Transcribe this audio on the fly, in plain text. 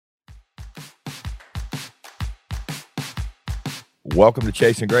Welcome to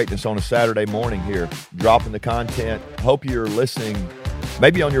Chasing Greatness on a Saturday morning here, dropping the content. Hope you're listening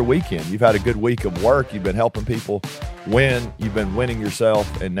maybe on your weekend. You've had a good week of work. You've been helping people win. You've been winning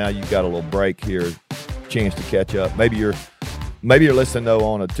yourself, and now you've got a little break here, chance to catch up. Maybe you're listening, though,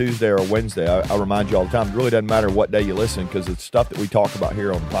 on a Tuesday or a Wednesday. I remind you all the time, it really doesn't matter what day you listen because the stuff that we talk about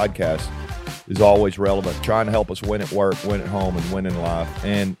here on the podcast is always relevant, trying to help us win at work, win at home, and win in life.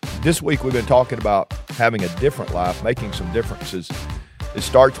 And this week we've been talking about having a different life, making some differences. It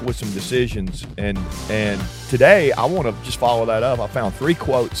starts with some decisions. And today I want to just follow that up. I found 3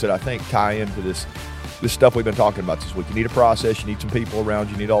 quotes that I think tie into this stuff we've been talking about this week. You need a process. You need some people around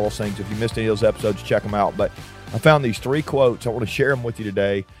you. You need all those things. If you missed any of those episodes, check them out. But I found these 3 quotes. I want to share them with you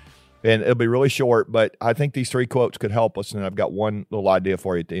today. And it'll be really short, but I think these 3 quotes could help us, and I've got one little idea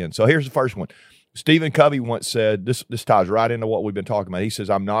for you at the end. So here's the first one. Stephen Covey once said, this ties right into what we've been talking about. He says,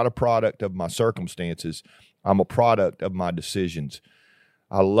 "I'm not a product of my circumstances. I'm a product of my decisions."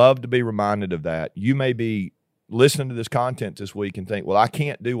 I love to be reminded of that. You may be listening to this content this week and think, well, I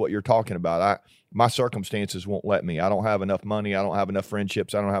can't do what you're talking about. My circumstances won't let me. I don't have enough money. I don't have enough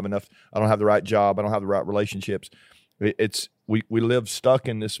friendships. I don't have the right job. I don't have the right relationships. We live stuck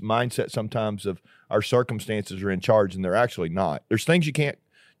in this mindset sometimes of our circumstances are in charge, and they're actually not. There's things you can't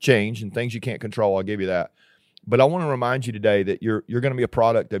change and things you can't control. I'll give you that. But I want to remind you today that you're going to be a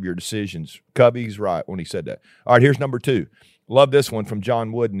product of your decisions. Covey's right when he said that. All right, here's number 2. Love this one from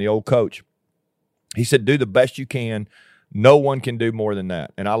John Wooden, the old coach. He said, "Do the best you can. No one can do more than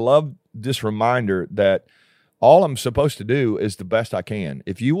that." And I love this reminder that all I'm supposed to do is the best I can.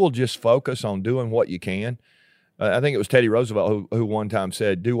 If you will just focus on doing what you can, I think it was Teddy Roosevelt who one time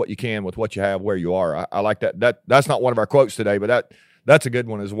said, "Do what you can with what you have where you are." I like that. That's not one of our quotes today, but that's a good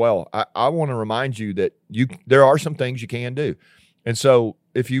one as well. I want to remind you that there are some things you can do. And so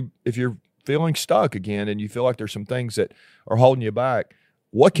if you're feeling stuck again and you feel like there's some things that are holding you back,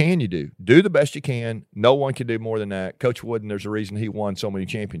 what can you do? Do the best you can. No one can do more than that. Coach Wooden, there's a reason he won so many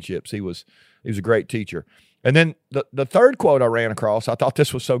championships. He was a great teacher. And then the third quote I ran across, I thought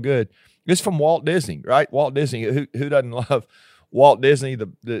this was so good. It's from Walt Disney, right? Walt Disney. Who doesn't love Walt Disney?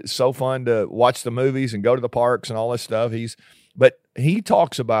 It's so fun to watch the movies and go to the parks and all this stuff. But he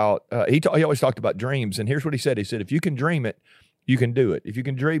talks about he always talked about dreams. And here's what he said. He said, "If you can dream it, you can do it. If you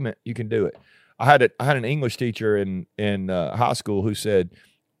can dream it, you can do it." I had an English teacher in high school who said,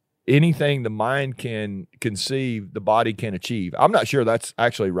 "Anything the mind can conceive, the body can achieve." I'm not sure that's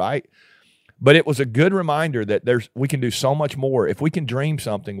actually right. But it was a good reminder that we can do so much more. If we can dream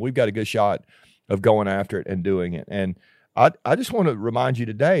something, we've got a good shot of going after it and doing it. And I just want to remind you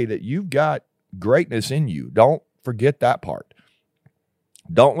today that you've got greatness in you. Don't forget that part.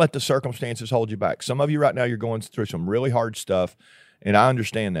 Don't let the circumstances hold you back. Some of you right now, you're going through some really hard stuff, and I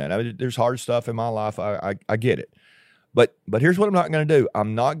understand that. I mean, there's hard stuff in my life. I get it. But here's what I'm not going to do.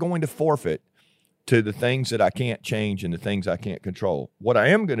 I'm not going to forfeit to the things that I can't change and the things I can't control. What I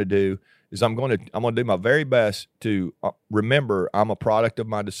am going to do is I'm going to do my very best to remember I'm a product of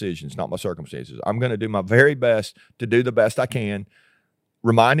my decisions, not my circumstances. I'm going to do my very best to do the best I can,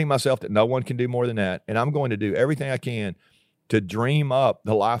 reminding myself that no one can do more than that, and I'm going to do everything I can to dream up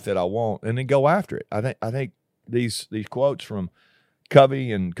the life that I want and then go after it. I think these quotes from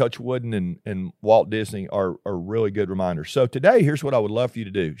Covey and Coach Wooden and Walt Disney are really good reminders. So today, here's what I would love for you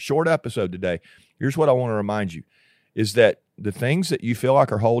to do. Short episode today. Here's what I want to remind you is that the things that you feel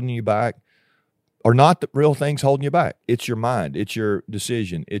like are holding you back are not the real things holding you back. It's your mind. It's your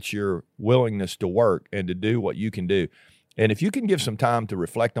decision. It's your willingness to work and to do what you can do. And if you can give some time to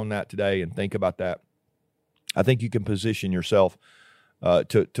reflect on that today and think about that, I think you can position yourself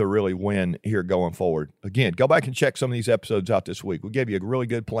to really win here going forward. Again, go back and check some of these episodes out this week. We gave you a really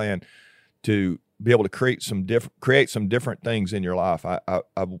good plan to be able to create some different things in your life. I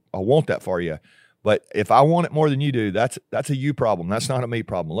want that for you. But if I want it more than you do, that's a you problem. That's not a me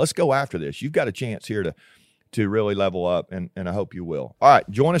problem. Let's go after this. You've got a chance here to really level up, and I hope you will. All right,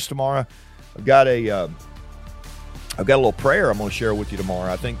 join us tomorrow. I've got a little prayer I'm going to share with you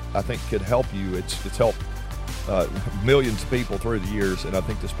tomorrow. I think could help you. It's helped millions of people through the years, and I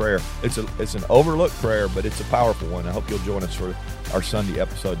think this prayer it's an overlooked prayer, but it's a powerful one. I hope you'll join us for our Sunday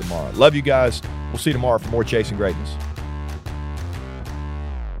episode tomorrow. Love you guys. We'll see you tomorrow for more Chasing Greatness.